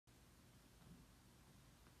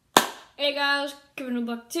Hey guys, Kevin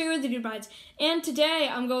Rubik 2, the Dude Bites, and today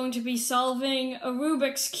I'm going to be solving a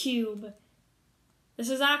Rubik's Cube. This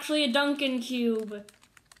is actually a Duncan Cube,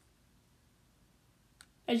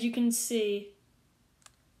 as you can see.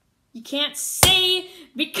 You can't see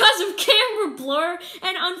because of camera blur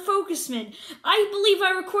and unfocusment. I believe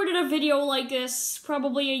I recorded a video like this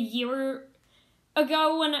probably a year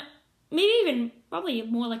ago, when maybe even probably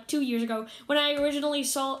more like 2 years ago, when I originally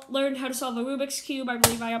learned how to solve a Rubik's Cube. I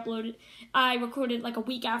believe I recorded like a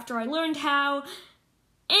week after I learned how, and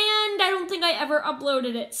I don't think I ever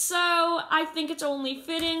uploaded it. So I think it's only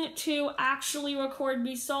fitting to actually record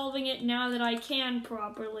me solving it now that I can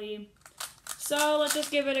properly. So let's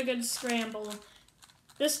just give it a good scramble.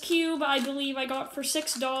 This cube I believe I got for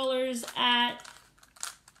 $6 at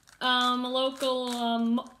a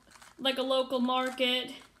local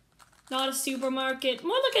market. Not a supermarket,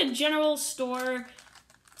 more like a general store.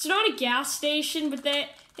 It's not a gas station, but I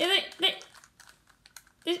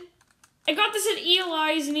got this at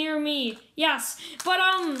Eli's near me. Yes, but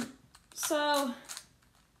so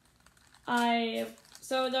I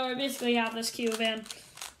basically have this cube, and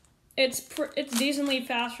it's decently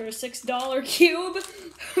fast for a $6 cube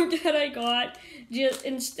that I got just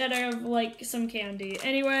instead of like some candy.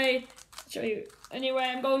 Anyway, I'll show you. Anyway,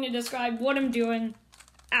 I'm going to describe what I'm doing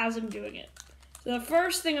as I'm doing it. So the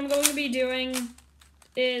first thing I'm going to be doing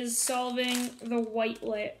is solving the white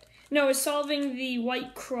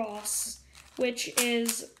cross, which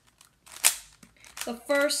is the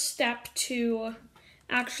first step to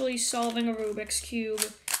actually solving a Rubik's Cube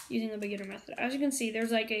using the beginner method. As you can see,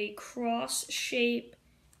 there's like a cross shape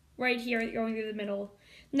right here going through the middle.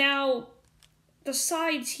 Now, the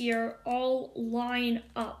sides here all line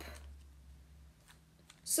up.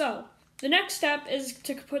 So, the next step is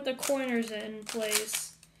to put the corners in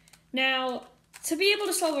place. Now, to be able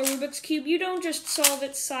to solve a Rubik's Cube, you don't just solve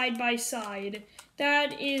it side by side.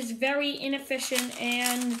 That is very inefficient,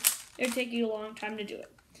 and it would take you a long time to do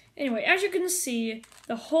it. Anyway, as you can see,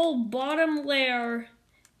 the whole bottom layer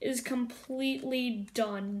is completely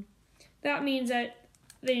done. That means that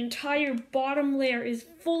the entire bottom layer is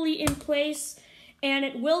fully in place, and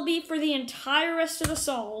it will be for the entire rest of the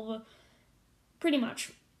solve, pretty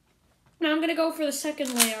much. Now I'm going to go for the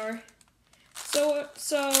second layer. So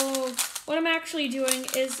what I'm actually doing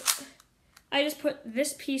is I just put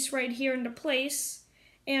this piece right here into place,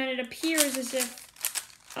 and it appears as if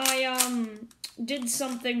I did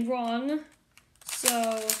something wrong.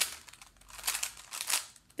 So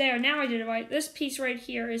there, now I did it right. This piece right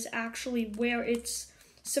here is actually where it's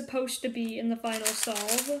supposed to be in the final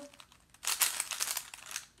solve.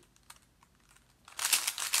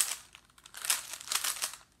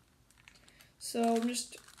 So I'm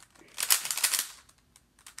just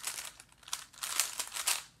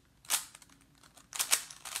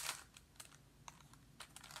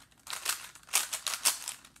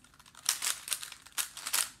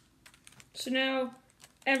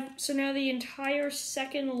so now the entire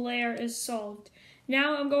second layer is solved.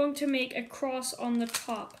 Now I'm going to make a cross on the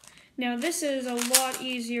top. Now this is a lot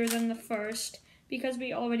easier than the first because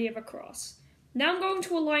we already have a cross. Now I'm going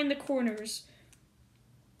to align the corners.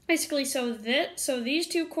 Basically, so these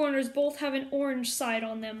two corners both have an orange side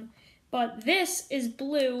on them, but this is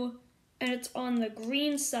blue and it's on the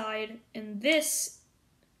green side, and this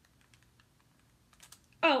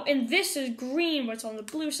is green but it's on the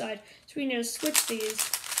blue side. So we need to switch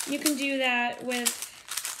these. You can do that with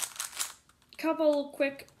a couple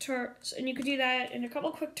quick turns, and you can do that in a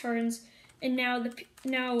couple quick turns. And now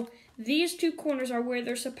these two corners are where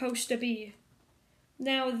they're supposed to be.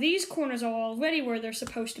 Now, these corners are already where they're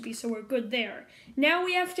supposed to be, so we're good there. Now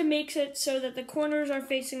we have to make it so that the corners are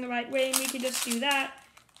facing the right way, and we can just do that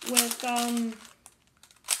with,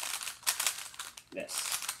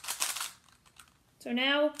 this. So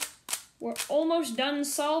now, we're almost done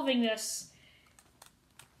solving this.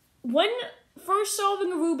 When first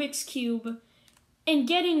solving a Rubik's Cube and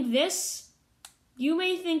getting this, you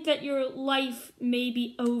may think that your life may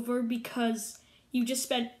be over because you just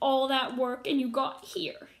spent all that work and you got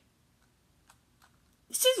here.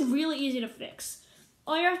 This is really easy to fix.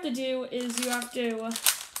 All you have to do is you have to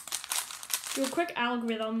do a quick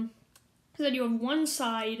algorithm so that you have one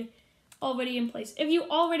side already in place. If you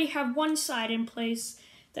already have one side in place,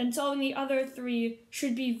 then solving the other three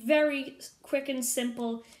should be very quick and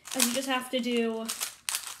simple, as you just have to do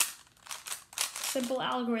simple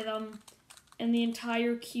algorithm and the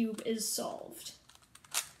entire cube is solved.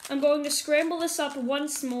 I'm going to scramble this up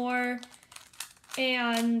once more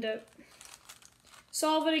and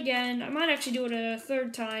solve it again. I might actually do it a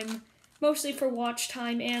third time, mostly for watch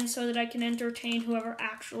time and so that I can entertain whoever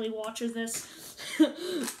actually watches this.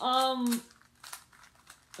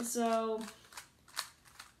 So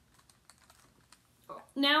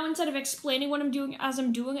now instead of explaining what I'm doing as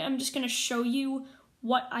I'm doing it, I'm just going to show you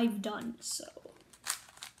what I've done. So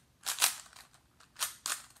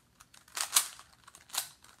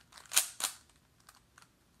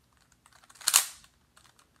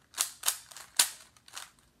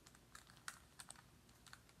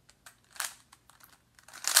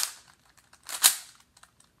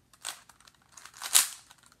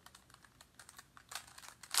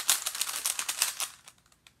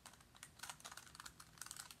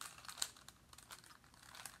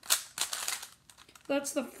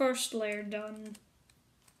that's the first layer done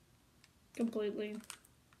completely.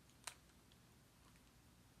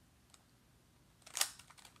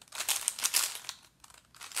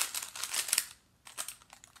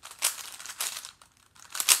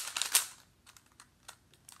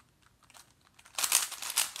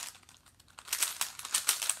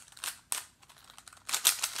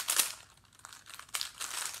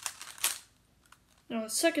 Now the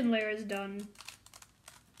second layer is done.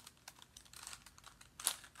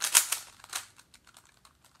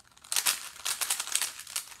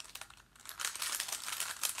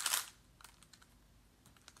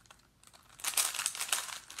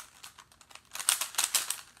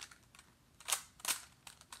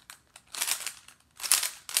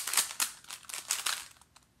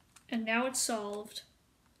 And now it's solved.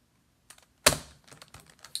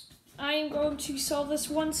 I am going to solve this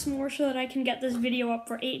once more so that I can get this video up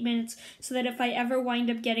for 8 minutes so that if I ever wind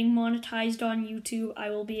up getting monetized on YouTube, I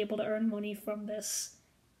will be able to earn money from this.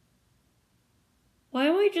 Why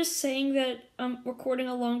am I just saying that I'm recording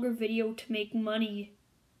a longer video to make money?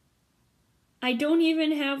 I don't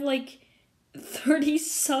even have like 30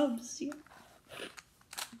 subs yet.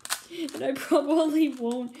 And I probably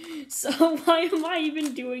won't. So why am I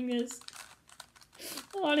even doing this?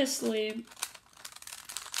 Honestly.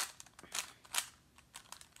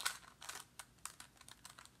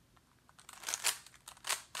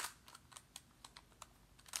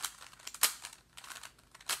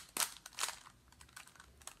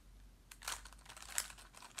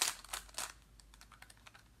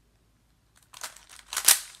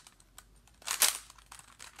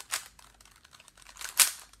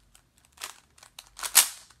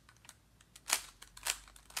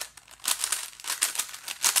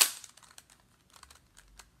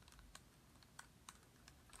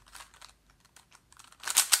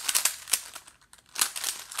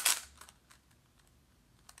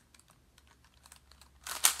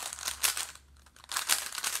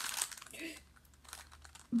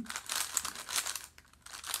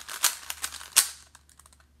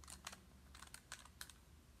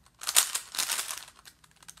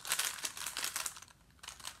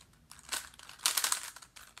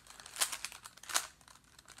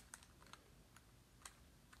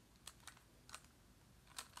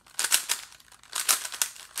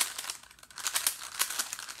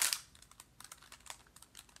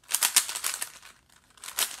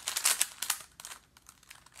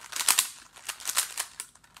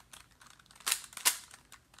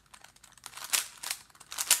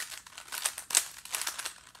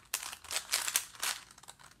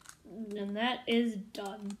 And that is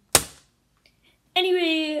done.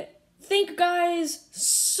 Anyway, thank you guys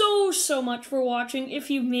so much for watching. If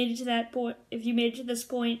you've made it to that point, if you made it to this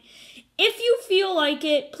point, if you feel like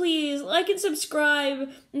it, please like and subscribe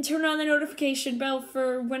and turn on the notification bell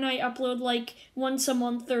for when I upload like once a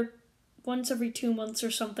month or once every 2 months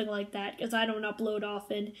or something like that, because I don't upload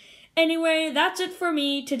often. Anyway, that's it for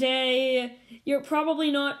me today. You're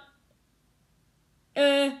probably not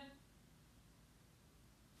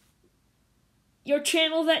your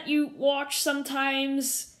channel that you watch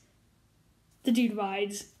sometimes, The Dude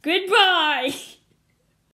Rides. Goodbye!